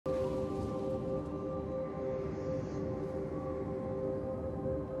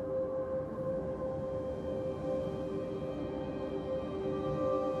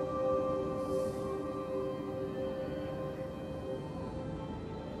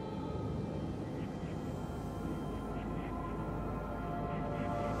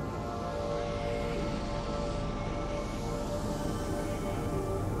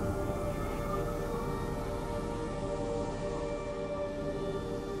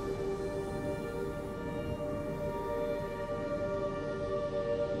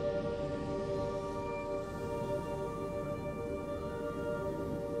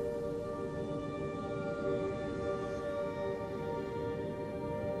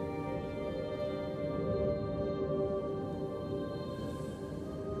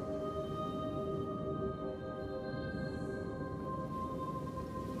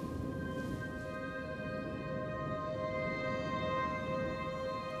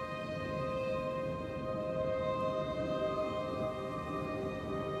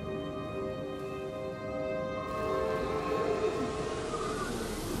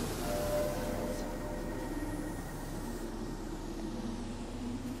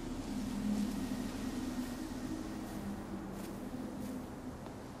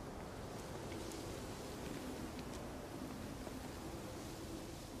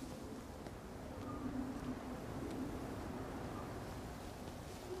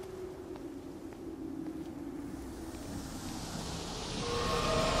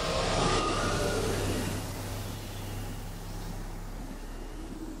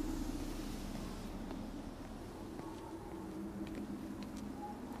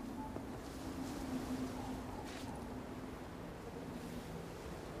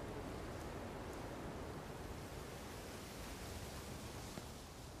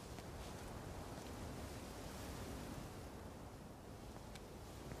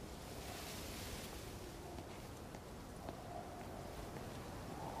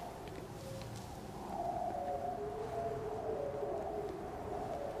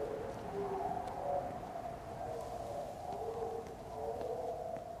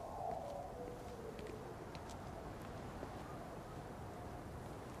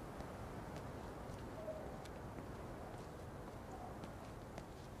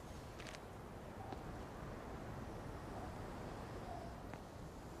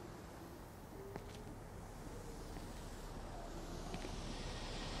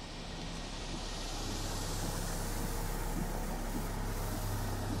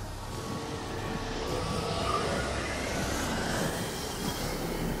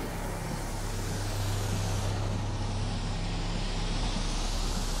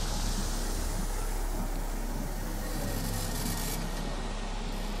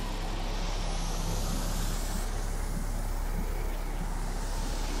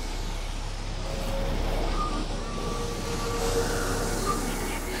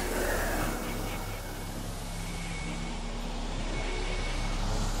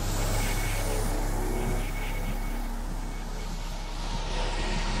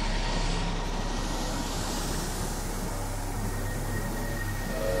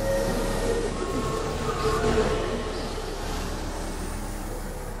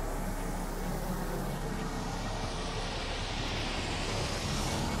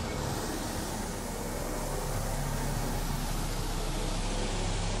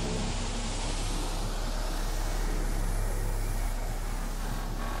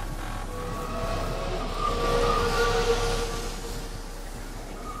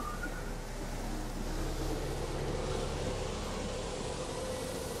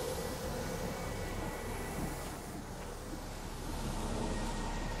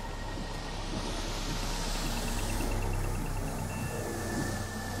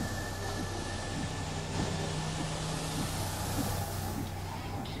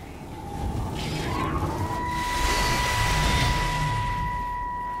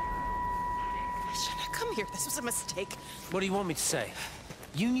a mistake. What do you want me to say?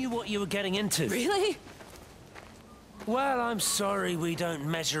 You knew what you were getting into. Really? Well, I'm sorry we don't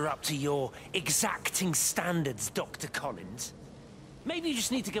measure up to your exacting standards, Dr. Collins. Maybe you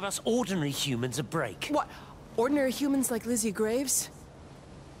just need to give us ordinary humans a break. What? Ordinary humans like Lizzie Graves?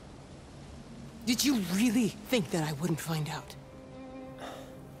 Did you really think that I wouldn't find out?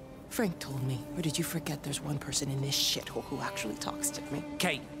 Frank told me, or did you forget there's one person in this shithole who actually talks to me?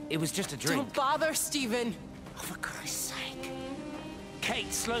 Kate, it was just a drink. Don't bother, Stephen! Oh, for Christ's sake.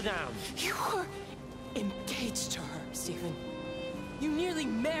 Kate, slow down. You were engaged to her, Stephen. You nearly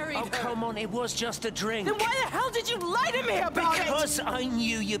married her. Oh, come on, it was just a drink. Then why the hell did you lie to me about it? Because I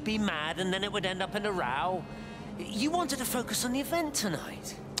knew you'd be mad and then it would end up in a row. You wanted to focus on the event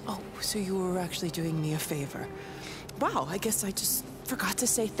tonight. Oh, so you were actually doing me a favor. Wow, I guess I just forgot to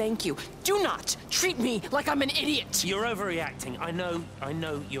say thank you. Do not treat me like I'm an idiot. You're overreacting. I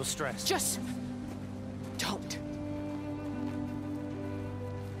know you're stressed. Just don't.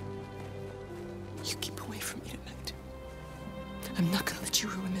 You keep away from me tonight. I'm not gonna let you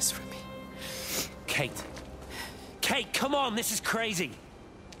ruin this for me. Kate. Kate, come on, this is crazy.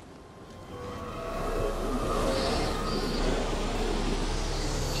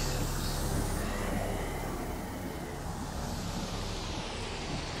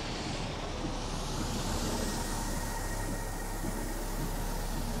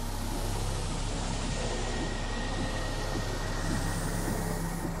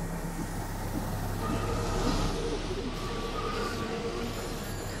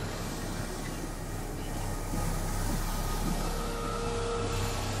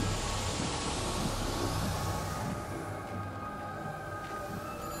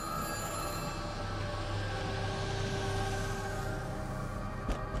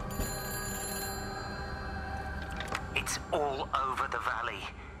 It's all over the valley.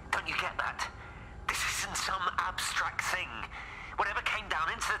 Don't you get that? This isn't some abstract thing. Whatever came down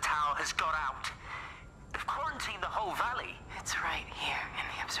into the tower has got out. They've quarantined the whole valley. It's right here in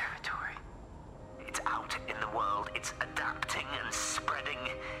the observatory. It's out in the world. It's adapting and spreading.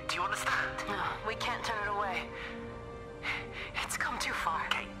 Do you understand? No, we can't turn it away. It's come too far.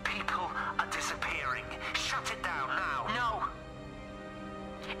 Okay, people are disappearing. Shut it down now. No!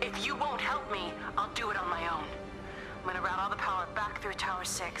 If you won't help me, I'll do it on my own. I'm gonna route all the power back through Tower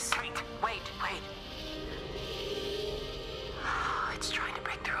 6. Kate! Wait. It's trying to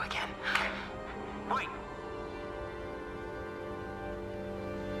break through again. Kate, wait!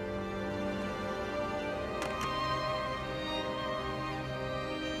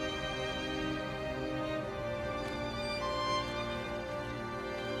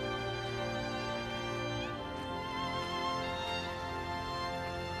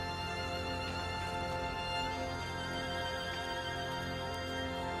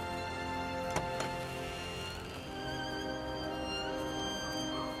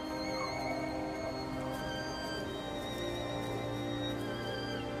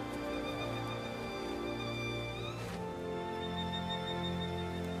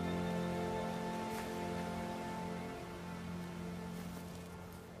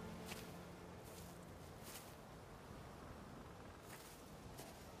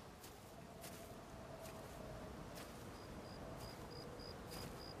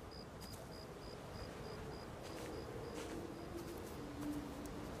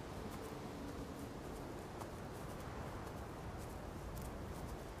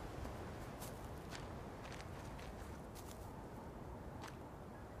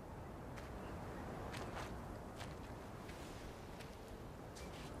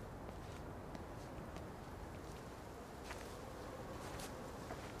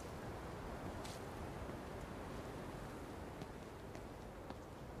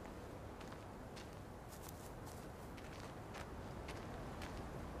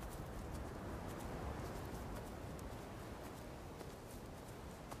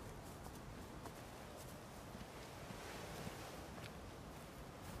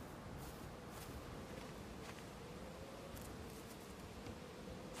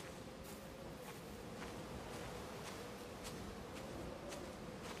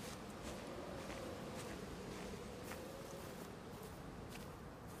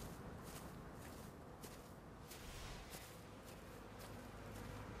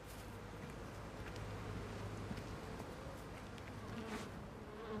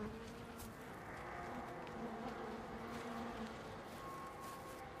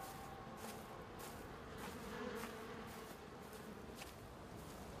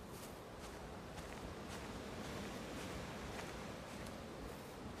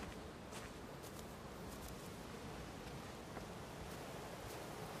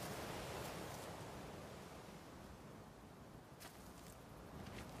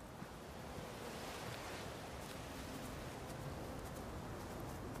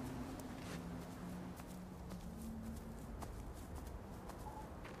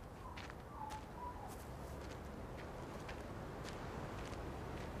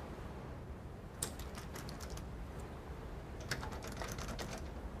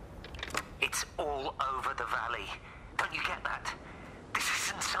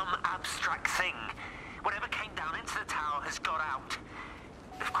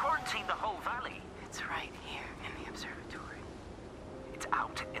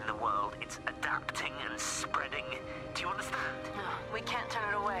 out in the world. It's adapting and spreading. Do you understand? No, we can't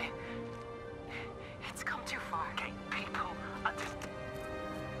turn it away. It's come too far. Okay, people are just...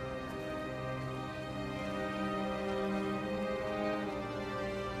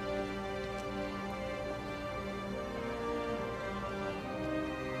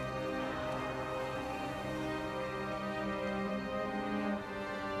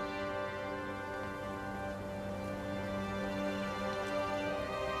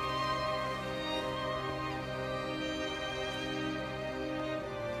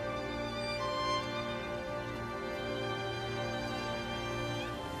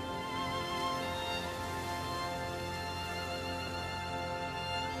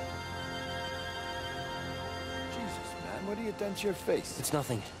 What have you done to your face? It's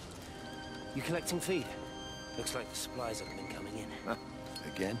nothing. You collecting feed? Looks like the supplies haven't been coming in. Huh?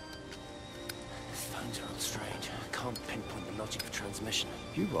 Again? Phones are all strange. I can't pinpoint the logic of transmission.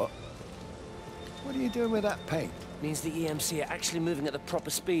 You what? What are you doing with that paint? Means the EMC are actually moving at the proper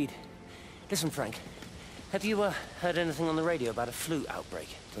speed. Listen, Frank. Have you heard anything on the radio about a flu outbreak?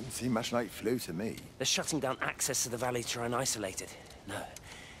 Doesn't seem much like flu to me. They're shutting down access to the valley to try and isolate it. No,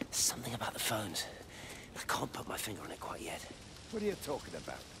 there's something about the phones. I can't put my finger on it quite yet. What are you talking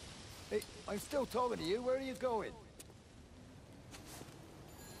about? Hey, I'm still talking to you. Where are you going?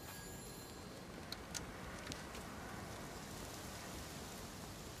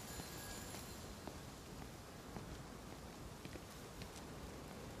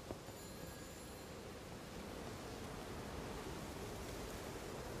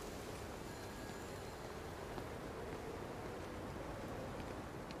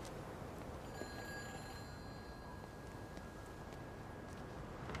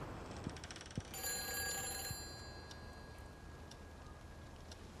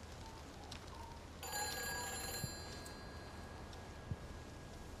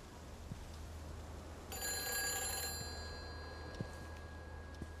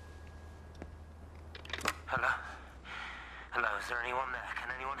 Hello? Hello, is there anyone there? Can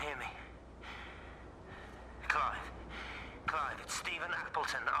anyone hear me? Clive? Clive, it's Stephen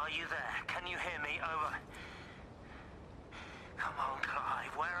Appleton. Are you there? Can you hear me? Over. Come on,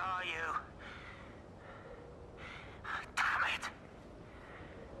 Clive, where are you? Damn it!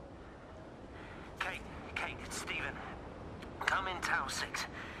 Kate, it's Stephen. Come in Tower 6.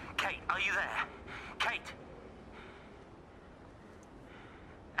 Kate, are you there? Kate?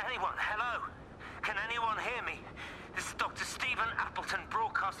 Anyone? Hello? Can anyone hear me? This is Dr. Stephen Appleton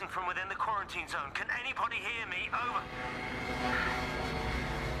broadcasting from within the quarantine zone. Can anybody hear me? Over.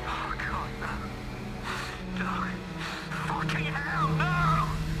 Oh, God, no. No. Fucking hell, no!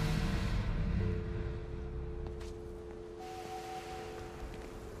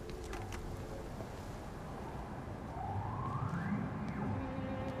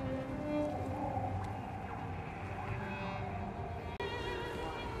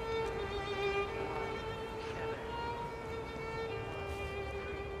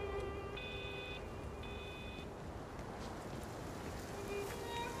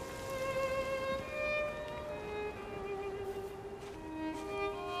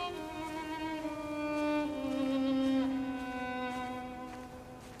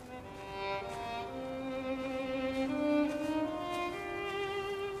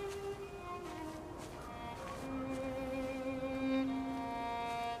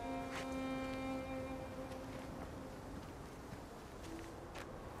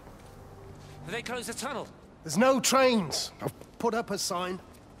 Have they closed the tunnel? There's no trains. I've put up a sign.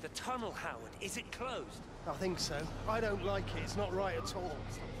 The tunnel, Howard. Is it closed? I think so. I don't like it. It's not right at all.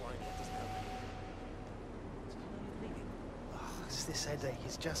 This headache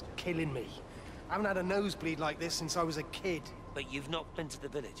is just killing me. I haven't had a nosebleed like this since I was a kid. But you've not been to the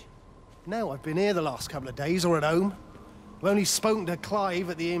village? No, I've been here the last couple of days, or at home. I've only spoken to Clive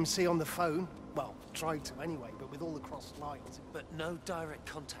at the EMC on the phone. Well, tried to anyway, but with all the crossed lines. But no direct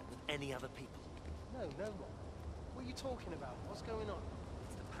contact with any other people? No one. What are you talking about? What's going on?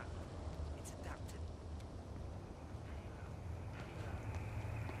 It's the pattern. It's adapted.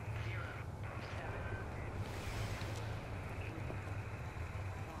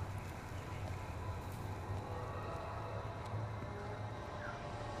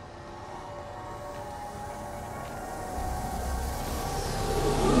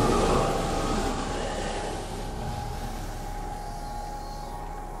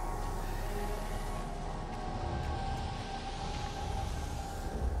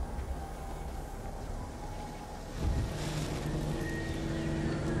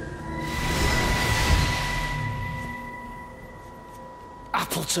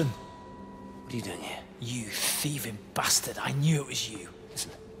 Appleton! What are you doing here? You thieving bastard, I knew it was you.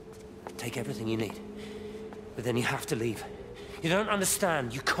 Listen, take everything you need. But then you have to leave. You don't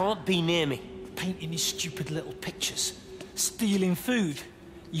understand. You can't be near me. Painting his stupid little pictures. Stealing food.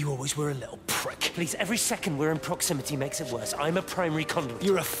 You always were a little prick. Please, every second we're in proximity makes it worse. I'm a primary conduit.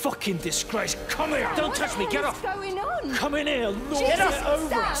 You're a fucking disgrace. Come here! Don't touch me, get off! What's going on? Come in here, lord Jesus, it over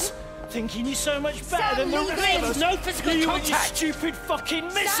Sam. us. Thinking you're so much better Sam, than the leave rest him. of us. No physical You contact. and your stupid fucking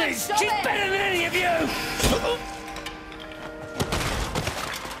missus. stop She's it. better than any of you!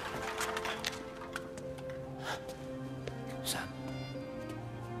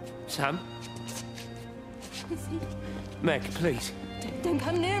 Sam? Meg, please. Don't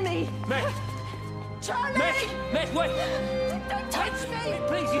come near me. Meg! Charlie! Meg, wait! Don't touch me!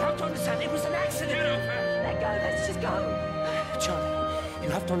 Please, you have to understand, it was an accident! Let go, let's just go. Charlie, you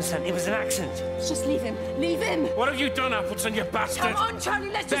have to understand, it was an accident. Just leave him. Leave him. What have you done, Appleton, you bastard? Come on, Charlie,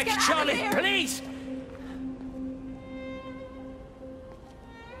 let's just Meg, get Charlie, out of here. please!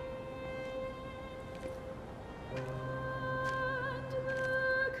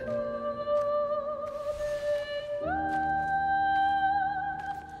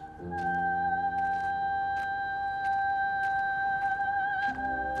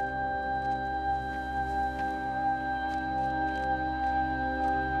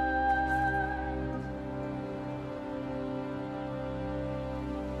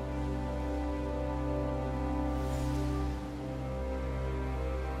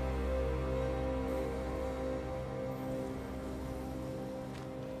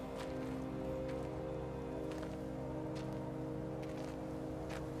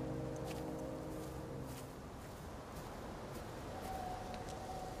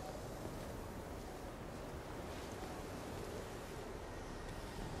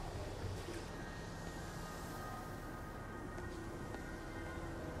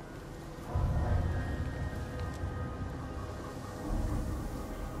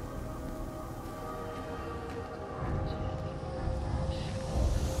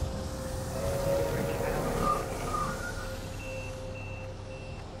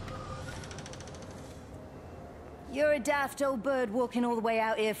 You're a daft old bird walking all the way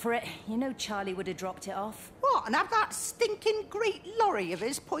out here for it. You know Charlie would have dropped it off. What, and have that stinking great lorry of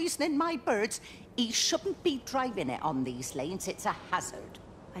his poisoning my birds? He shouldn't be driving it on these lanes. It's a hazard.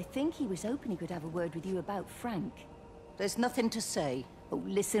 I think he was hoping he could have a word with you about Frank. There's nothing to say. Oh,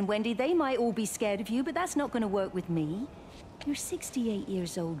 listen, Wendy, they might all be scared of you, but that's not going to work with me. You're 68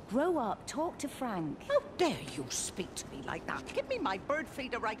 years old. Grow up. Talk to Frank. How dare you speak to me like that? Give me my bird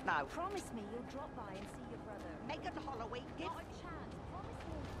feeder right now. Promise me you'll drop by and see your brother. Megan Holloway, give... Not a chance. Promise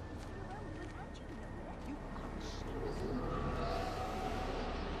me. It's for your own good, and you know it. You are...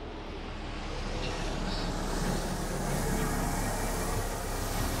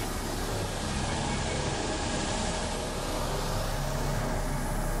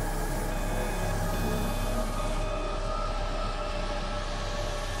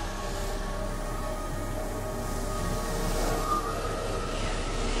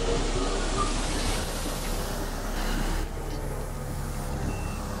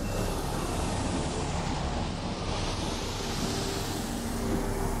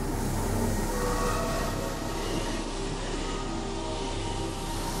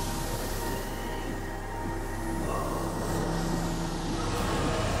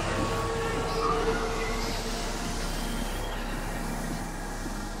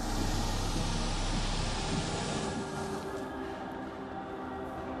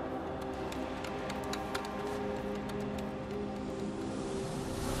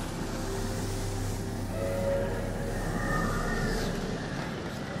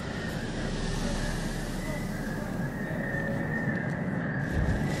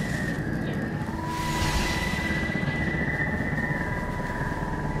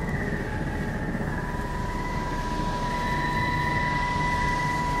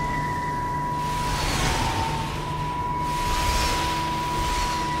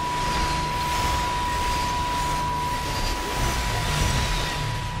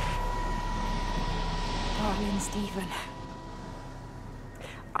 Darling Stephen,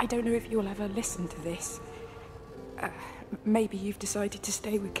 I don't know if you'll ever listen to this. Maybe you've decided to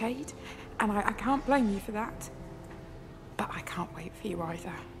stay with Kate, and I can't blame you for that. But I can't wait for you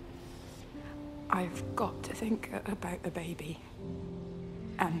either. I've got to think about the baby.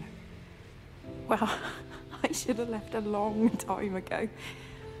 And, well, I should have left a long time ago.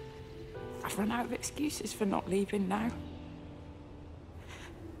 I've run out of excuses for not leaving now.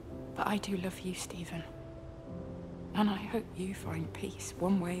 But I do love you, Stephen. And I hope you find peace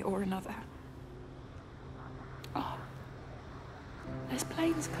one way or another. Oh, there's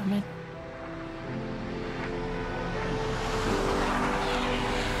planes coming.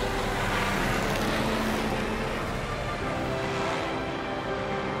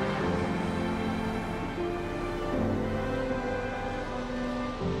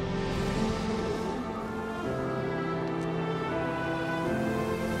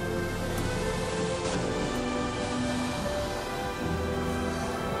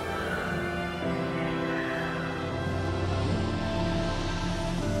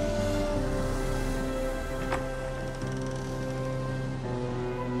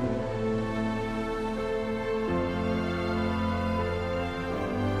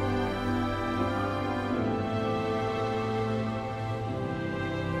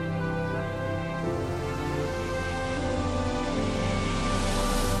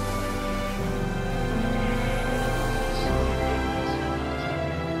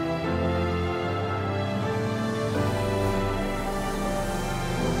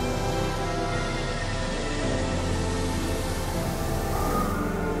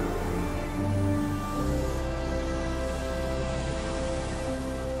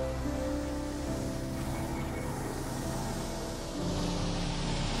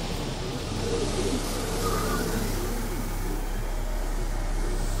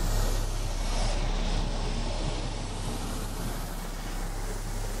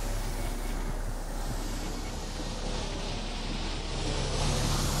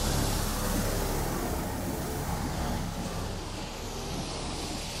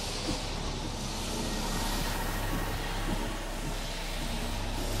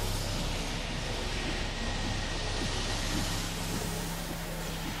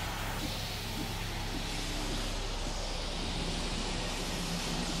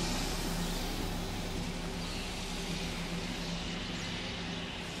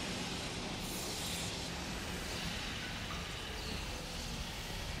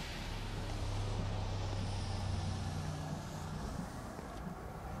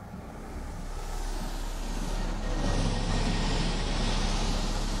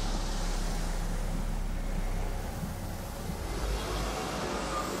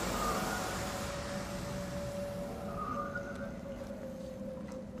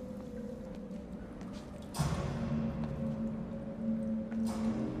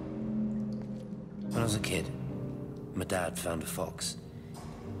 was a kid, my dad found a fox.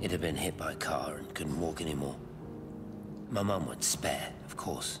 It had been hit by a car and couldn't walk anymore. My mum went spare, of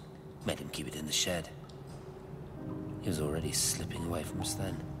course. Made him keep it in the shed. He was already slipping away from us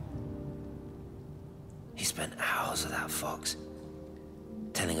then. He spent hours with that fox,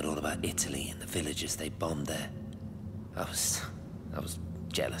 telling it all about Italy and the villages they bombed there. I was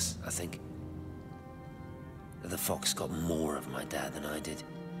jealous, I think. That the fox got more of my dad than I did.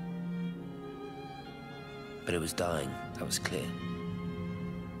 But it was dying, that was clear.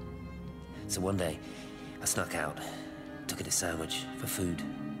 So one day, I snuck out, took it a sandwich for food.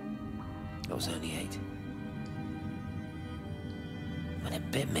 I was only 8. When it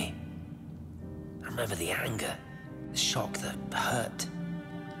bit me, I remember the anger, the shock, the hurt.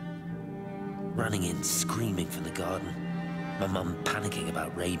 Running in, screaming from the garden. My mum panicking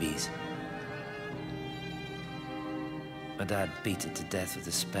about rabies. My dad beat it to death with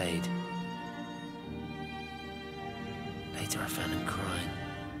a spade. Later I found him crying.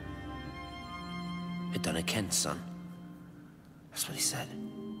 I'd done it, Ken's son. That's what he said.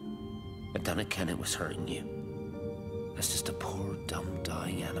 I'd done it, Ken, it was hurting you. That's just a poor, dumb,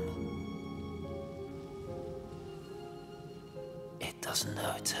 dying animal. It doesn't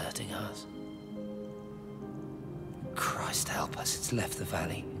know it's hurting us. Christ help us, it's left the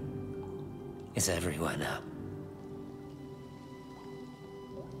valley. It's everywhere now.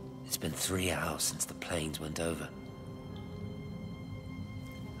 It's been 3 hours since the planes went over.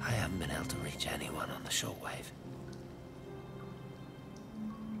 I haven't been able to reach anyone on the shortwave.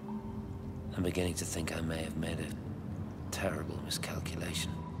 I'm beginning to think I may have made a terrible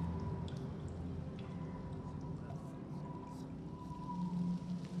miscalculation.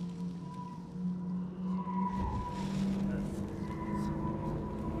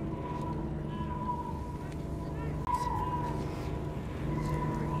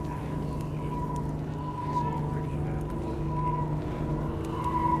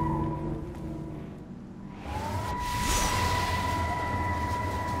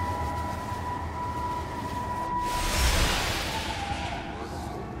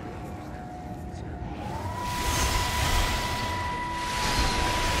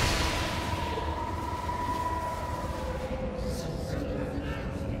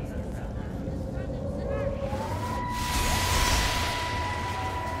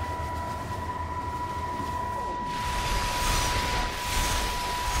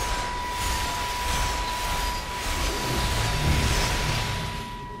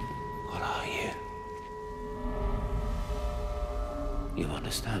 You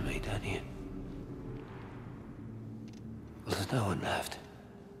understand me, don't you? Well, there's no one left.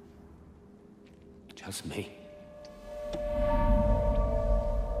 Just me.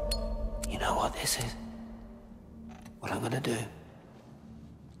 You know what this is? What I'm gonna do?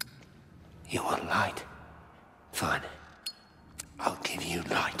 You want light? Fine. I'll give you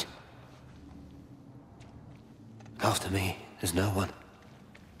light. After me, there's no one.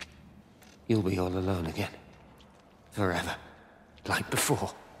 You'll be all alone again. Forever. Like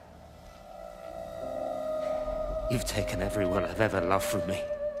before. You've taken everyone I've ever loved from me.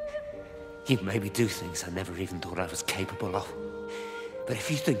 You've made me do things I never even thought I was capable of. But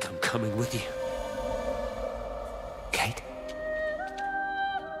if you think I'm coming with you... Kate?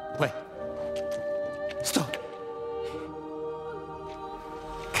 Wait. Stop.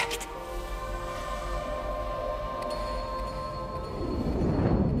 Kate.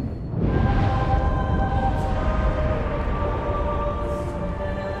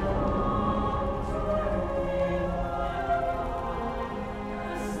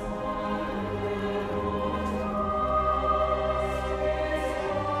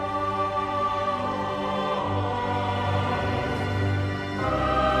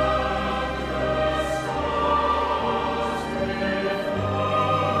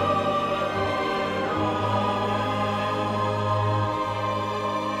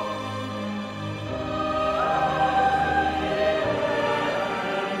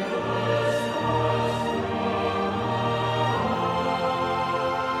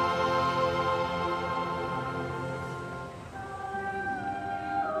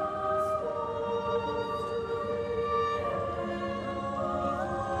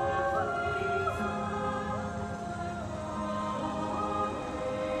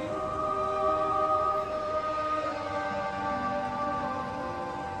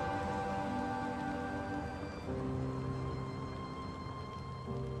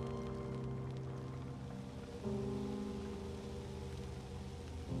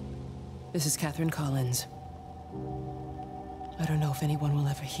 This is Catherine Collins. I don't know if anyone will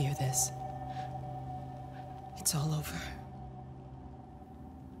ever hear this. It's all over.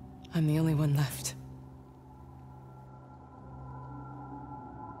 I'm the only one left.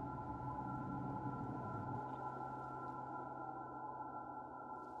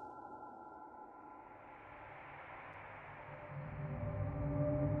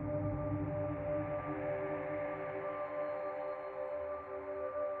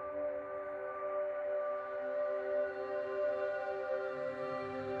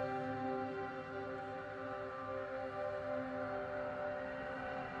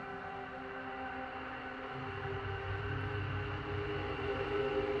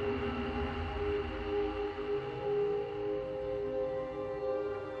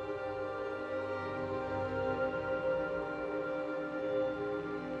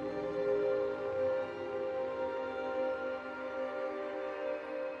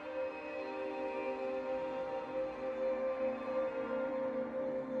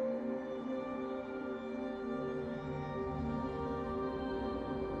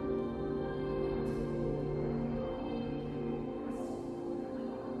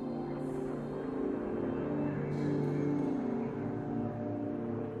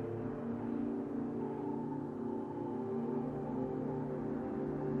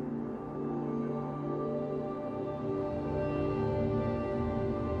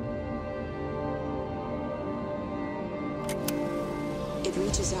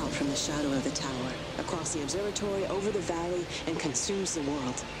 reaches out from the shadow of the tower, across the observatory, over the valley, and consumes the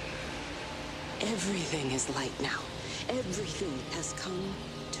world. Everything is light now. Everything has come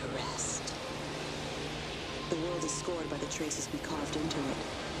to rest. The world is scored by the traces we carved into it.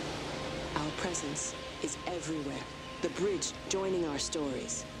 Our presence is everywhere, the bridge joining our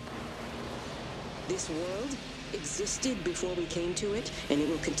stories. This world existed before we came to it, and it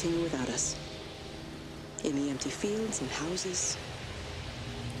will continue without us. In the empty fields and houses,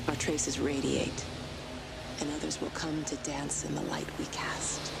 our traces radiate, and others will come to dance in the light we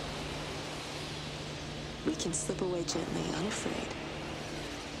cast. We can slip away gently, unafraid,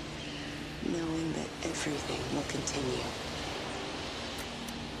 knowing that everything will continue.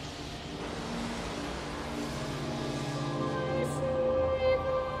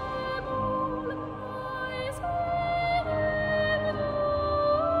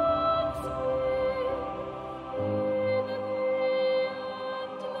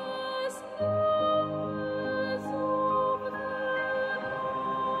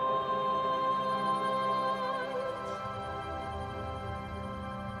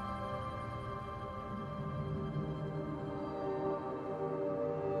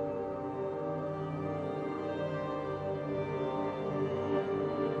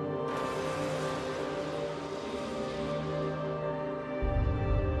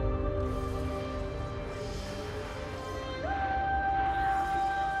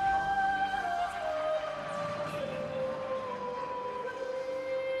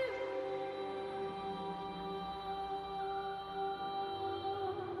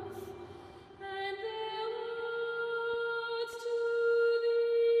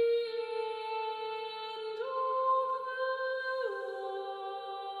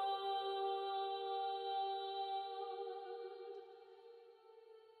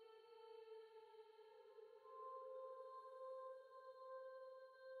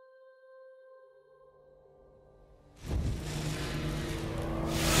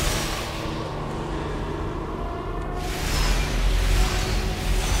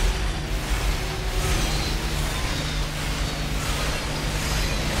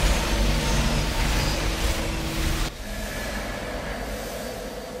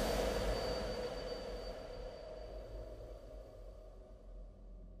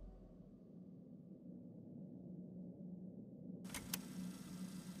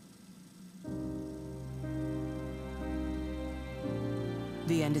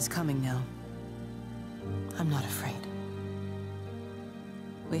 The end is coming now. I'm not afraid.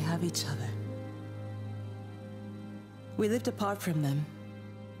 We have each other. We lived apart from them.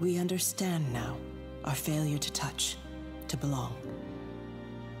 We understand now our failure to touch, to belong.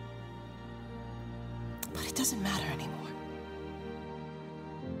 But it doesn't matter anymore.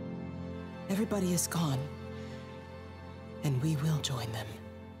 Everybody is gone, and we will join them.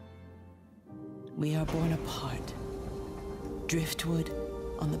 We are born apart, driftwood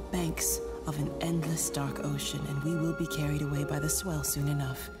on the banks of an endless dark ocean, and we will be carried away by the swell soon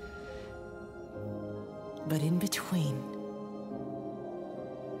enough. But in between,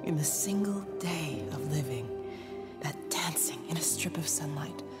 in the single day of living, that dancing in a strip of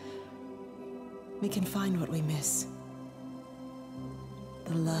sunlight, we can find what we miss.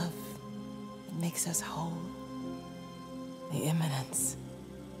 The love that makes us whole. The imminence.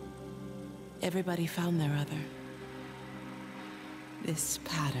 Everybody found their other. This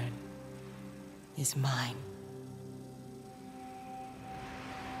pattern is mine.